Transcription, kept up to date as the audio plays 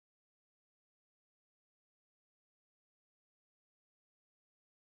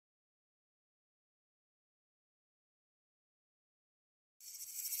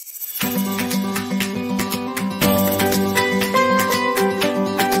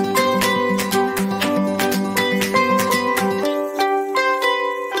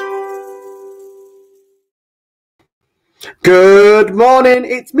Good morning,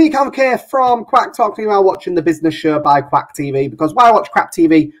 it's me, Calvin K from Quack Talk. You are watching the business show by Quack TV, because why watch Quack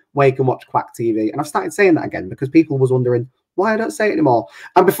TV? Well, you can watch Quack TV. And I've started saying that again because people was wondering why I don't say it anymore.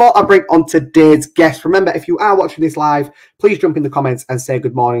 And before I bring on today's guest, remember, if you are watching this live, please jump in the comments and say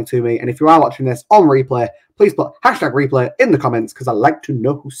good morning to me. And if you are watching this on replay, please put hashtag replay in the comments, because I like to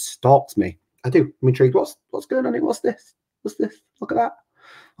know who stalks me. I do. I'm intrigued. What's going on here? What's this? What's this? Look at that.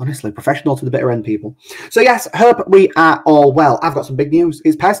 Honestly, professional to the bitter end, people. So yes, hope we are all well. I've got some big news.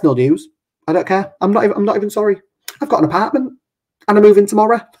 It's personal news. I don't care. I'm not even sorry. I've got an apartment and I'm moving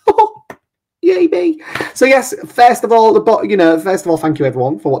tomorrow. Yay me! So yes, first of all, thank you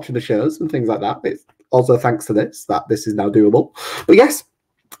everyone for watching the shows and things like that. It's also thanks to this that this is now doable. But yes,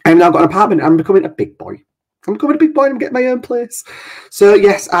 I've now got an apartment and I'm becoming a big boy. I'm becoming a big boy and I'm getting my own place. So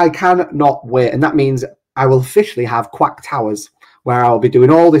yes, I cannot wait, and that means I will officially have Quack Towers, where I'll be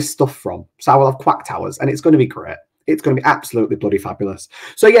doing all this stuff from. So I will have Quack Towers, and it's going to be great. It's going to be absolutely bloody fabulous.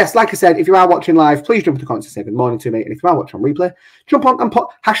 So yes, like I said, if you are watching live, please jump in the comments and say good morning to me. And if you are watching on replay, jump on and put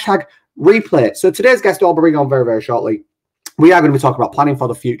hashtag replay. So today's guest I'll bring on very, very shortly. We are going to be talking about planning for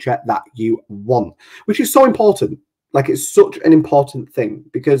the future that you want, which is so important. Like, it's such an important thing,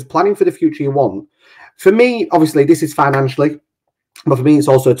 because planning for the future you want, for me, obviously, this is financially, but for me, it's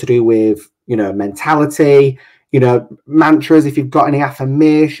also to do with, mentality, mantras, if you've got any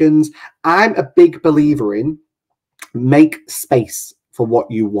affirmations. I'm a big believer in make space for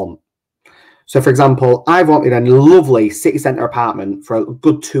what you want. So, for example, I've wanted a lovely city centre apartment for a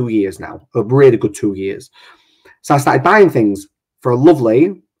good 2 years now, a really good 2 years. So I started buying things for a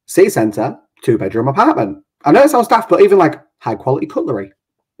lovely city centre 2-bedroom apartment. I know it sounds daft, but even like high quality cutlery,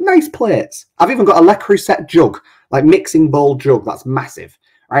 nice plates. I've even got a Le Creuset jug, like mixing bowl jug, that's massive,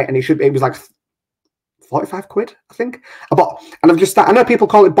 right? And it was like 45 quid, I think. And I've just started, I know people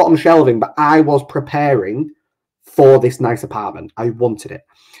call it bottom shelving, but I was preparing for this nice apartment. I wanted it.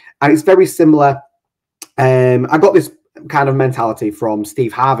 And it's very similar. I got this kind of mentality from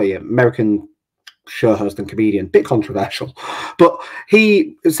Steve Harvey, American show host and comedian, bit controversial. But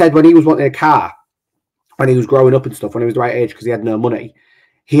he said when he was wanting a car, when he was growing up and stuff, when he was the right age, because he had no money,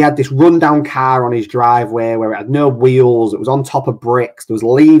 he had this rundown car on his driveway where it had no wheels. It was on top of bricks. There was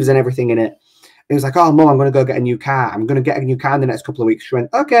leaves and everything in it. He was like, oh, Mum, I'm going to go get a new car. I'm going to get a new car in the next couple of weeks. She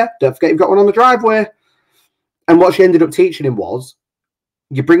went, okay, don't forget you've got one on the driveway. And what she ended up teaching him was,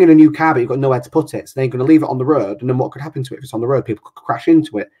 you're bringing a new car, but you've got nowhere to put it. So then you're going to leave it on the road. And then what could happen to it if it's on the road? People could crash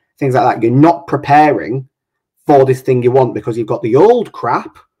into it, things like that. You're not preparing for this thing you want, because you've got the old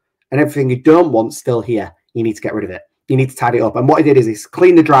crap and everything you don't want still here. You need to get rid of it. You need to tidy it up. And what he did is he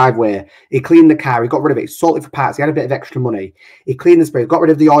cleaned the driveway, he cleaned the car, he got rid of it, he sold it for parts, he had a bit of extra money, he cleaned the spray, got rid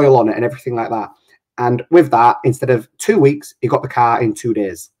of the oil on it and everything like that. And with that, instead of 2 weeks, he got the car in 2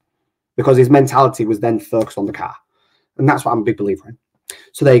 days, because his mentality was then focused on the car. And that's what I'm a big believer in.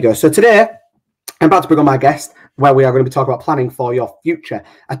 So there you go. So today, I'm about to bring on my guest, where we are going to be talking about planning for your future.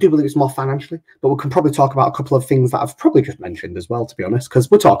 I do believe it's more financially, but we can probably talk about a couple of things that I've probably just mentioned as well, to be honest,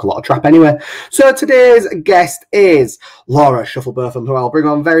 because we talk a lot of trap anyway. So today's guest is Laura Shufflebotham, who I'll bring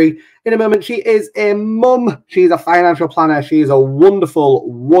on in a moment. She is a mum. She's a financial planner. She is a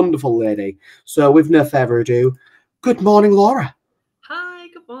wonderful, wonderful lady. So with no further ado, good morning, Laura. Hi,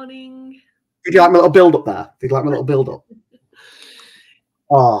 good morning. Did you like my little build-up there? Did you like my little build-up?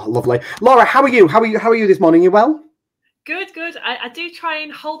 Oh, lovely. Laura, how are you? How are you this morning? You well? Good, good. I do try and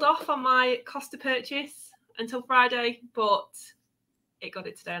hold off on my cost of purchase until Friday, but it got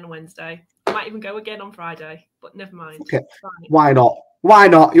it today on a Wednesday. I might even go again on Friday, but never mind. Okay. Why not? Why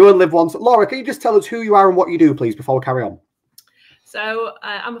not? You only live once. Laura, can you just tell us who you are and what you do, please, before we carry on? So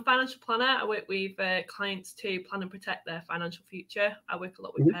I'm a financial planner. I work with clients to plan and protect their financial future. I work a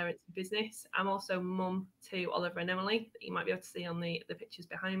lot with parents in business. I'm also mum to Oliver and Emily, that you might be able to see on the pictures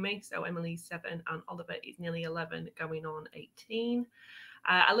behind me. So Emily's 7 and Oliver is nearly 11, going on 18.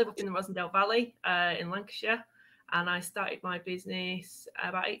 I live up in the Rosendale Valley in Lancashire, and I started my business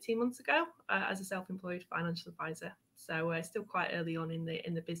about 18 months ago as a self-employed financial advisor. So still quite early on in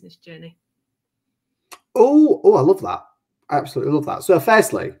the business journey. Oh, I love that. I absolutely love that. So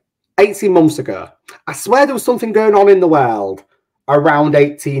firstly, 18 months ago, I swear there was something going on in the world around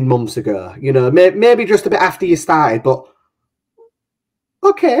 18 months ago. Maybe just a bit after you started, but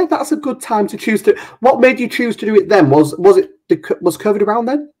okay, that's a good time to choose to. What made you choose to do it then? Was COVID around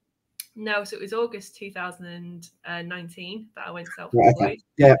then? No, so it was August 2019 that I went self-employed.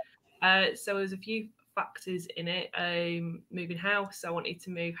 Yeah. So there's a few factors in it. Moving house. I wanted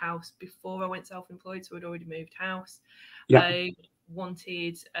to move house before I went self-employed, so I'd already moved house. Yeah. I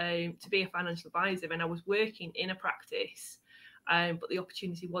wanted to be a financial advisor, and I was working in a practice but the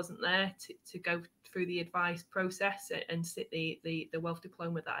opportunity wasn't there to go through the advice process and sit the wealth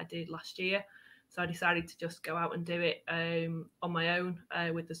diploma that I did last year. So I decided to just go out and do it on my own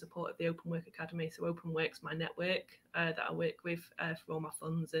with the support of the Open Work Academy. So Open Work's my network that I work with for all my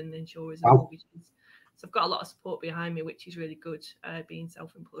funds and insurers and mortgages. So I've got a lot of support behind me, which is really good, being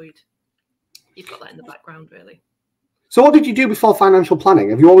self-employed. You've got that in the background, really. So what did you do before financial planning?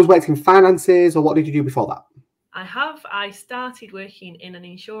 Have you always worked in finances, or what did you do before that? I started working in an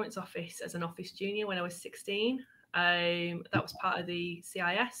insurance office as an office junior when I was 16. That was part of the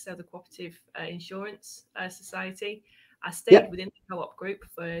CIS, so the Cooperative Insurance Society. I stayed within the co-op group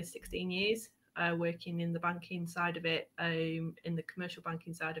for 16 years, working in the banking side of it, in the commercial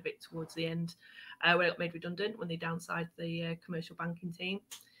banking side of it towards the end, when I got made redundant when they downsized the commercial banking team.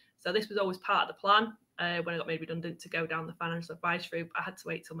 So this was always part of the plan when I got made redundant to go down the financial advice route. I had to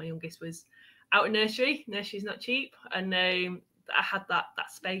wait till my youngest was out of nursery. Nursery's not cheap, and I had that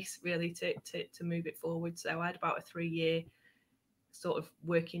space really to move it forward. So I had about a 3-year sort of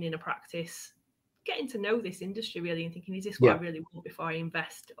working in a practice, getting to know this industry really, and thinking, is this what I really want before I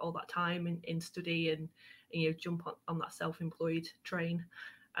invest all that time in study and jump on that self-employed train.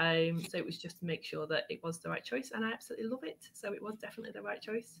 So it was just to make sure that it was the right choice, and I absolutely love it. So it was definitely the right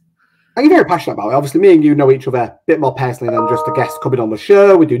choice. Are you very passionate about it? Obviously, me and you know each other a bit more personally than just a guest coming on the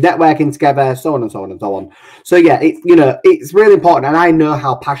show. We do networking together, so on and so on and so on. So yeah, it's really important, and I know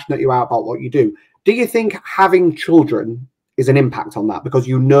how passionate you are about what you do. Do you think having children is an impact on that, because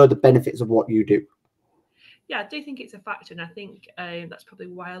you know the benefits of what you do? Yeah, I do think it's a factor, and I think that's probably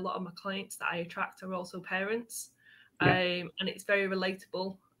why a lot of my clients that I attract are also parents, and it's very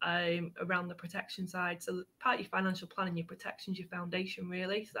relatable. Around the protection side. So part of your financial planning, your protection's your foundation,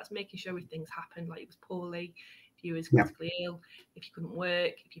 really. So that's making sure if things happen, like you was poorly, if you was critically ill, if you couldn't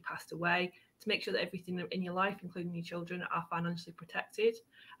work, if you passed away, to make sure that everything in your life, including your children, are financially protected.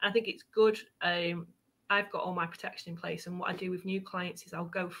 And I think it's good. I've got all my protection in place, and what I do with new clients is I'll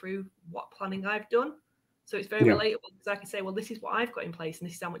go through what planning I've done. So it's very relatable, because I can say, well, this is what I've got in place and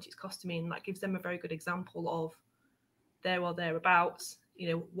this is how much it's costing me. And that gives them a very good example of there or thereabouts,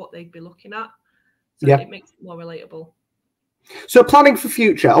 what they'd be looking at. So it makes it more relatable. So planning for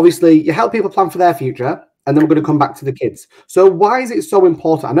future, obviously you help people plan for their future, and then we're going to come back to the kids. So why is it so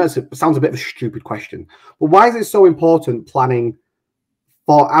important? I know it sounds a bit of a stupid question, but why is it so important planning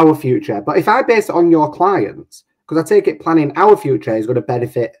for our future? But if I base it on your clients, because I take it planning our future is going to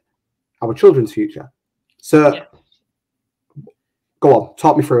benefit our children's future. So go on,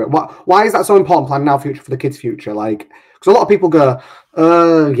 talk me through it. Why is that so important, planning our future for the kids' future? Like, because a lot of people go,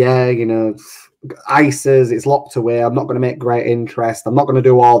 ISAs, it's locked away. I'm not going to make great interest. I'm not going to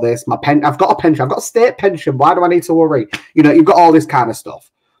do all this. I've got a pension. I've got a state pension. Why do I need to worry? You've got all this kind of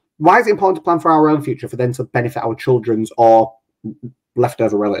stuff. Why is it important to plan for our own future for them to benefit our children's or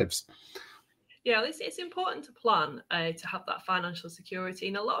leftover relatives? Yeah, it's important to plan to have that financial security.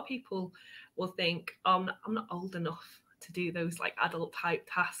 And a lot of people will think, I'm not old enough to do those like adult type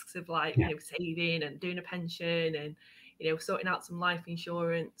tasks of like saving and doing a pension and sorting out some life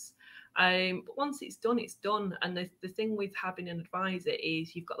insurance. But once it's done, it's done. And the thing with having an advisor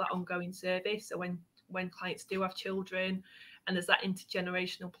is you've got that ongoing service. So when clients do have children, and there's that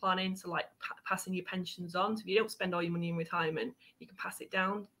intergenerational planning, so like passing your pensions on. So if you don't spend all your money in retirement, you can pass it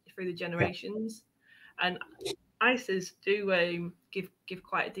down through the generations. And ISAs do give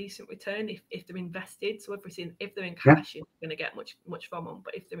quite a decent return if they're invested. So if they're in cash, you're going to get much from them.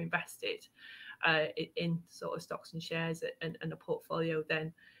 But if they're invested in sort of stocks and shares and a portfolio,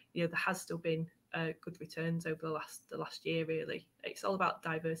 then there has still been good returns over the last year. Really, it's all about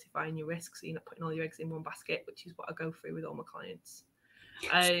diversifying your risks. So you're not putting all your eggs in one basket, which is what I go through with all my clients.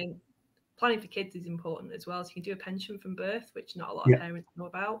 Planning for kids is important as well. So you can do a pension from birth, which not a lot of parents know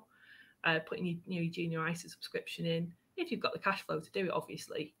about. Putting your junior ISA subscription in if you've got the cash flow to do it,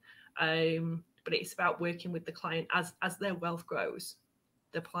 obviously. But it's about working with the client as their wealth grows.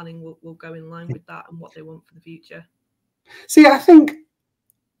 The planning will go in line with that and what they want for the future. See, I think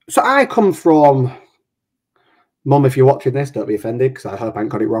so. I come from, Mum, if you're watching this, don't be offended because I hope I ain't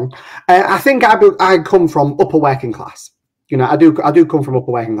got it wrong. I think I come from upper working class. I do come from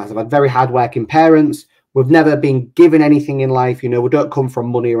upper working class. I've had very hard working parents. We've never been given anything in life. We don't come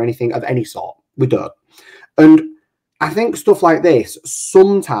from money or anything of any sort. We don't. And I think stuff like this,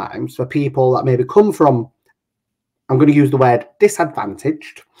 sometimes for people that maybe come from, I'm going to use the word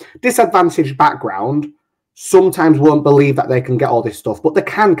disadvantaged background, sometimes won't believe that they can get all this stuff. But they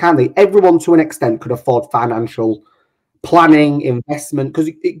can't they? Everyone to an extent could afford financial planning, investment, because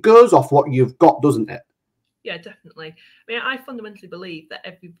it goes off what you've got, doesn't it? Yeah, definitely. I mean, I fundamentally believe that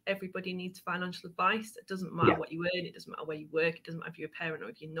everybody needs financial advice. It doesn't matter what you earn, it doesn't matter where you work, it doesn't matter if you're a parent or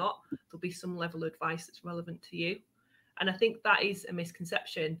if you're not. There'll be some level of advice that's relevant to you. And I think that is a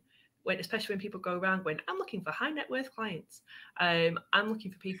misconception, especially when people go around going, I'm looking for high net worth clients. I'm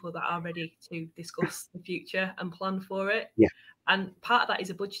looking for people that are ready to discuss the future and plan for it. Yeah. And part of that is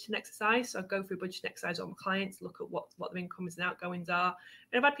a budgeting exercise. So I go through a budgeting exercise on my clients, look at what their incomes and outgoings are.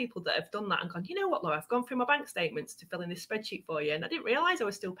 And I've had people that have done that and gone, you know what, Laura, I've gone through my bank statements to fill in this spreadsheet for you. And I didn't realise I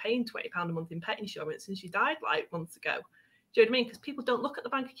was still paying £20 a month in pet insurance since you died like months ago. Do you know what I mean? Because people don't look at the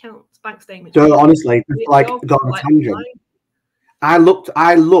bank statements. So honestly, like got a tangent. I looked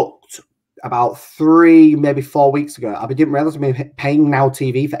about 3, maybe 4 weeks ago. I didn't realise I've been paying Now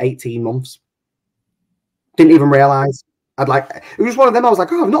TV for 18 months. Didn't even realise. It was one of them. I was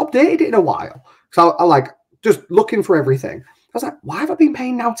like, oh, I've not updated it in a while. So I like just looking for everything. I was like, why have I been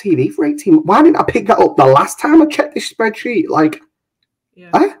paying Now TV for 18 months? Why didn't I pick that up the last time I checked this spreadsheet? Like,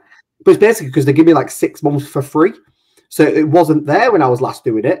 But it's basically because they give me like 6 months for free. So it wasn't there when I was last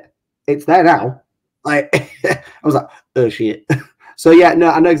doing it. It's there now. Like, I was like, oh shit. So yeah, no,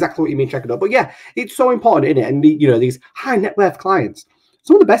 I know exactly what you mean checking up. But yeah, it's so important, isn't it? And these high net worth clients,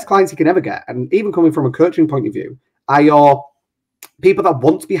 some of the best clients you can ever get. And even coming from a coaching point of view, are your people that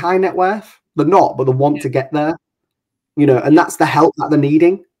want to be high net worth. They're not, but they want to get there. And that's the help that they're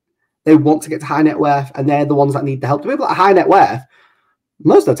needing. They want to get to high net worth, and they're the ones that need the help. The people at high net worth,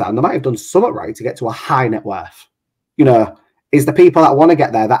 most of the time, they might have done something right to get to a high net worth. Is the people that want to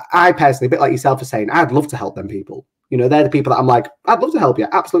get there that I personally, a bit like yourself, are saying, I'd love to help them people. They're the people that I'm like, I'd love to help you.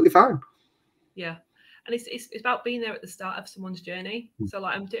 Absolutely fine. Yeah. And it's about being there at the start of someone's journey. So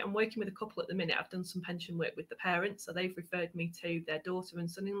like I'm working with a couple at the minute. I've done some pension work with the parents. So they've referred me to their daughter and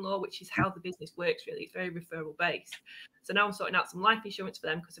son-in-law, which is how the business works really. It's very referral based. So now I'm sorting out some life insurance for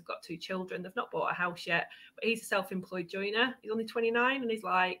them because they've got 2 children. They've not bought a house yet, but he's a self-employed joiner. He's only 29 and he's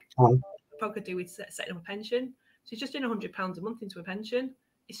like, what I could do with setting up a pension. So he's just doing £100 a month into a pension.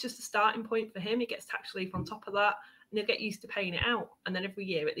 It's just a starting point for him. He gets tax relief on top of that. And he'll get used to paying it out. And then every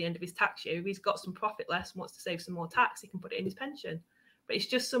year at the end of his tax year, if he's got some profit less and wants to save some more tax, he can put it in his pension. But it's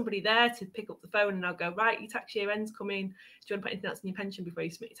just somebody there to pick up the phone and I'll go, right, your tax year end's coming. Do you want to put anything else in your pension before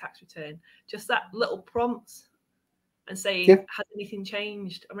you submit your tax return? Just that little prompt and saying, has anything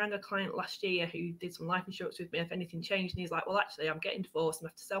changed? I rang a client last year who did some life insurance with me, if anything changed. And he's like, well, actually, I'm getting divorced and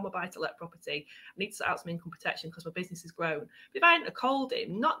I have to sell my buy-to-let property. I need to sort out some income protection because my business has grown. But if I hadn't called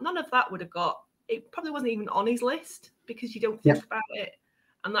him, none of that would have got. It probably wasn't even on his list because you don't think about it.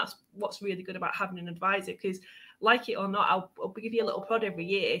 And that's what's really good about having an advisor, because like it or not, I'll give you a little prod every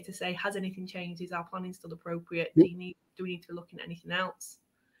year to say, has anything changed? Is our planning still appropriate? Do we need to be looking at anything else?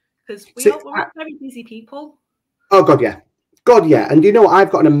 Because we're very busy people. Oh, God, yeah. And you know what?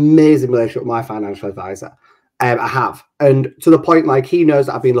 I've got an amazing relationship with my financial advisor. I have. And to the point, like, he knows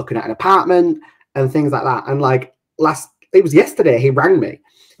that I've been looking at an apartment and things like that. And like it was yesterday, he rang me.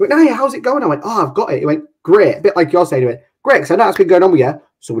 He went, "Hey, how's it going?" I went, "Oh, I've got it." He went, "Great." A bit like you're saying. He went, "Great, because I know it's been going on with you.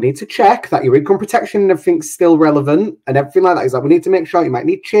 So we need to check that your income protection and everything's still relevant and everything like that." He's like, "We need to make sure you might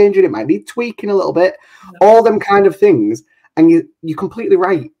need changing, it might need tweaking a little bit, all them kind of things." And you're completely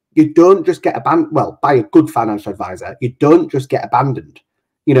right. You don't just get abandoned. Well, by a good financial advisor, you don't just get abandoned.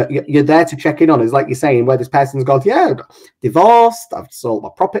 You're there to check in on. It's like you're saying, where this person's gone, yeah, divorced, I've sold my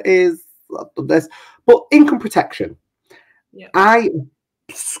properties, I've done this. But income protection, I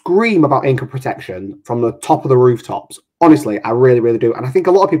scream about income protection from the top of the rooftops. Honestly, I really, really do. And I think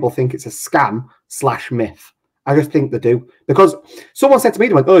a lot of people think it's a scam/myth. I just think they do. Because someone said to me,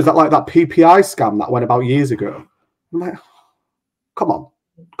 they went, "Oh, is that like that PPI scam that went about years ago?" I'm like, come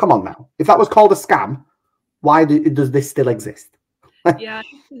on now. If that was called a scam, why does this still exist? Yeah, I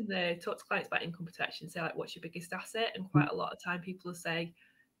used to talk to clients about income protection, say like, what's your biggest asset? And quite a lot of time people will say,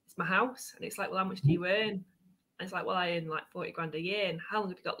 it's my house. And it's like, well, how much do you earn? And it's like, well, I earn like 40 grand a year. And how long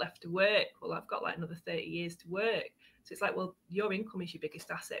have you got left to work? Well, I've got like another 30 years to work. So it's like, well, your income is your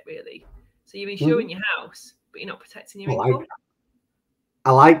biggest asset, really. So you're insuring your house, but you're not protecting your income.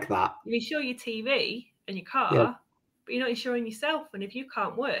 I like that. You insure your TV and your car, but you're not insuring yourself. And if you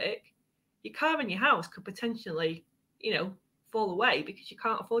can't work, your car and your house could potentially, fall away because you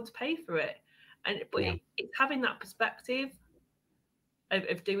can't afford to pay for it. But it's having that perspective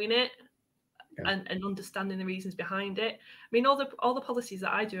of doing it and understanding the reasons behind it. I mean, all the policies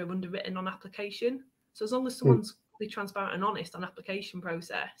that I do are underwritten on application. So as long as someone's really transparent and honest on application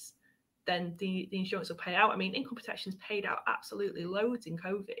process, then the insurance will pay out. I mean, income protection's paid out absolutely loads in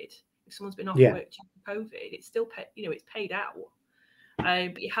COVID. If someone's been off work due to COVID, it's still it's paid out.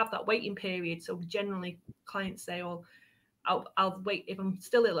 But you have that waiting period. So generally clients say, "Oh, I'll wait. If I'm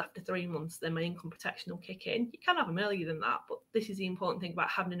still ill after 3 months, then my income protection will kick in. You can have them earlier than that, but this is the important thing about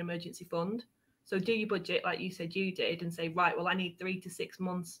having an emergency fund. So do your budget like you said you did and say, right, well, I need 3 to 6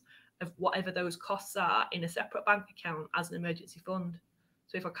 months of whatever those costs are in a separate bank account as an emergency fund.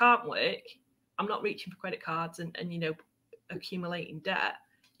 So if I can't work, I'm not reaching for credit cards and you know, accumulating debt.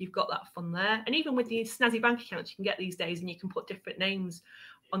 You've got that fund there. And even with these snazzy bank accounts you can get these days, and you can put different names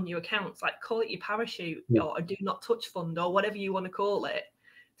on your accounts, like call it your parachute or a do not touch fund or whatever you want to call it,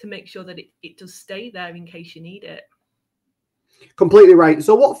 to make sure that it does stay there in case you need it. Completely right.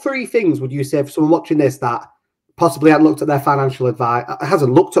 So what 3 things would you say for someone watching this that possibly hadn't looked at their financial advice,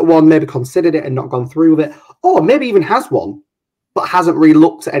 hasn't looked at one, maybe considered it and not gone through with it, or maybe even has one, but hasn't really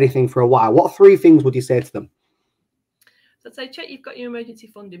looked at anything for a while? What 3 things would you say to them? So I'd say check you've got your emergency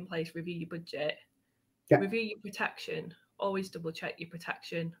fund in place, review your budget, review your protection, always double check your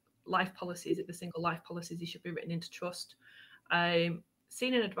protection. Life policies, if they're single life policies, they should be written into trust.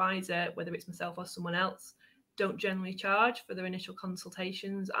 Seeing an advisor, whether it's myself or someone else, don't generally charge for their initial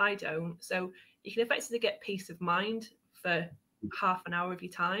consultations. I don't. So you can effectively get peace of mind for half an hour of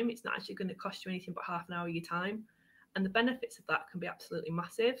your time. It's not actually going to cost you anything but half an hour of your time. And the benefits of that can be absolutely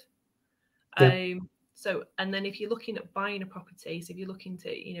massive. Yeah. So, and then if you're looking at buying a property, so if you're looking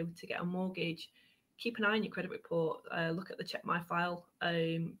to, you know, to get a mortgage, keep an eye on your credit report. Look at the Check My File.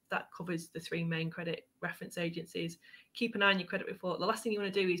 That covers the 3 main credit reference agencies. Keep an eye on your credit report. The last thing you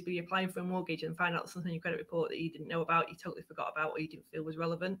want to do is be applying for a mortgage and find out something in your credit report that you didn't know about, you totally forgot about, or you didn't feel was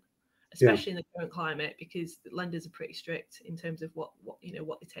relevant, especially in the current climate, because lenders are pretty strict in terms of what you know,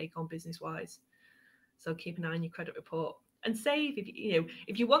 what they take on business wise. So keep an eye on your credit report. And save,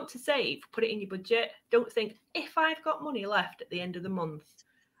 if you want to save, put it in your budget. Don't think, if I've got money left at the end of the month,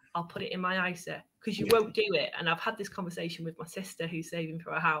 I'll put it in my ISA, because you won't do it. And I've had this conversation with my sister who's saving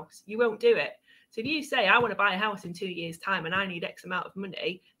for a house. You won't do it. So if you say, I want to buy a house in 2 years' time and I need X amount of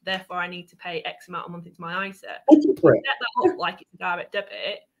money, therefore I need to pay X amount a month into my ISA, you set that up like it's a direct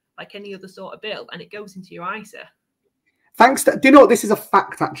debit, like any other sort of bill, and it goes into your ISA. Thanks to, do you know what, this is a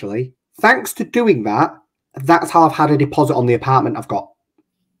fact actually. Thanks to doing that, that's how I've had a deposit on the apartment I've got.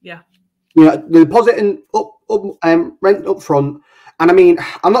 Yeah. You know, the deposit and rent up front. And I mean,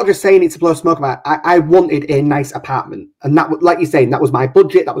 I'm not just saying it to blow smoke about it. I wanted a nice apartment. And that, like you're saying, that was my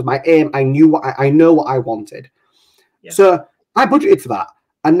budget. That was my aim. I knew what I know what I wanted. Yeah. So I budgeted for that.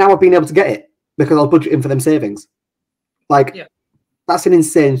 And now I've been able to get it because I was budgeting for them savings. Like, that's an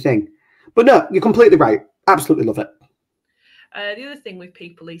insane thing. But no, you're completely right. Absolutely love it. The other thing with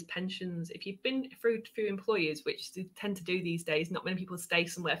people is pensions. If you've been through employers, which they tend to do these days, not many people stay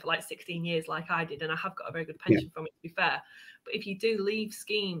somewhere for like 16 years like I did, and I have got a very good pension from it, to be fair. But if you do leave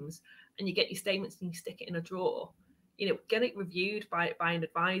schemes and you get your statements and you stick it in a drawer, you know, get it reviewed by an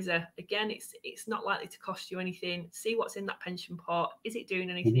advisor. Again, it's not likely to cost you anything. See what's in that pension pot. Is it doing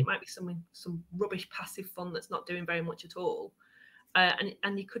anything? It might be some rubbish passive fund that's not doing very much at all,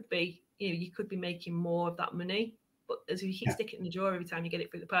 and you could be, you know, you could be making more of that money. But as you keep sticking it in the drawer every time you get it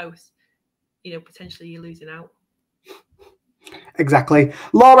through the post, you know, potentially you're losing out. Exactly.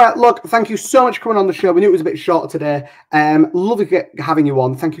 Laura, look, thank you so much for coming on the show. We knew it was a bit shorter today. Lovely having you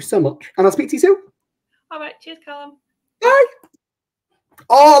on. Thank you so much. And I'll speak to you soon. All right. Cheers, Callum. Bye.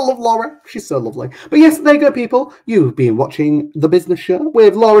 Oh, I love Laura. She's so lovely. But yes, there you go, people. You've been watching The Business Show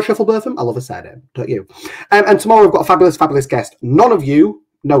with Laura Shufflebotham. I love her surname, don't you? And tomorrow we've got a fabulous, fabulous guest. None of you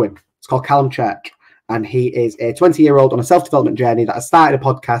know him. It's called Callum Church. And he is a 20-year-old on a self-development journey that has started a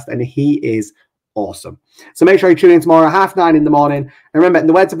podcast, and he is awesome. So make sure you tune in tomorrow at 9:30 in the morning. And remember, in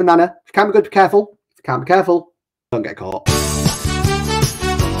the words of Banana, if you can't be good, be careful. If you can't be careful, don't get caught.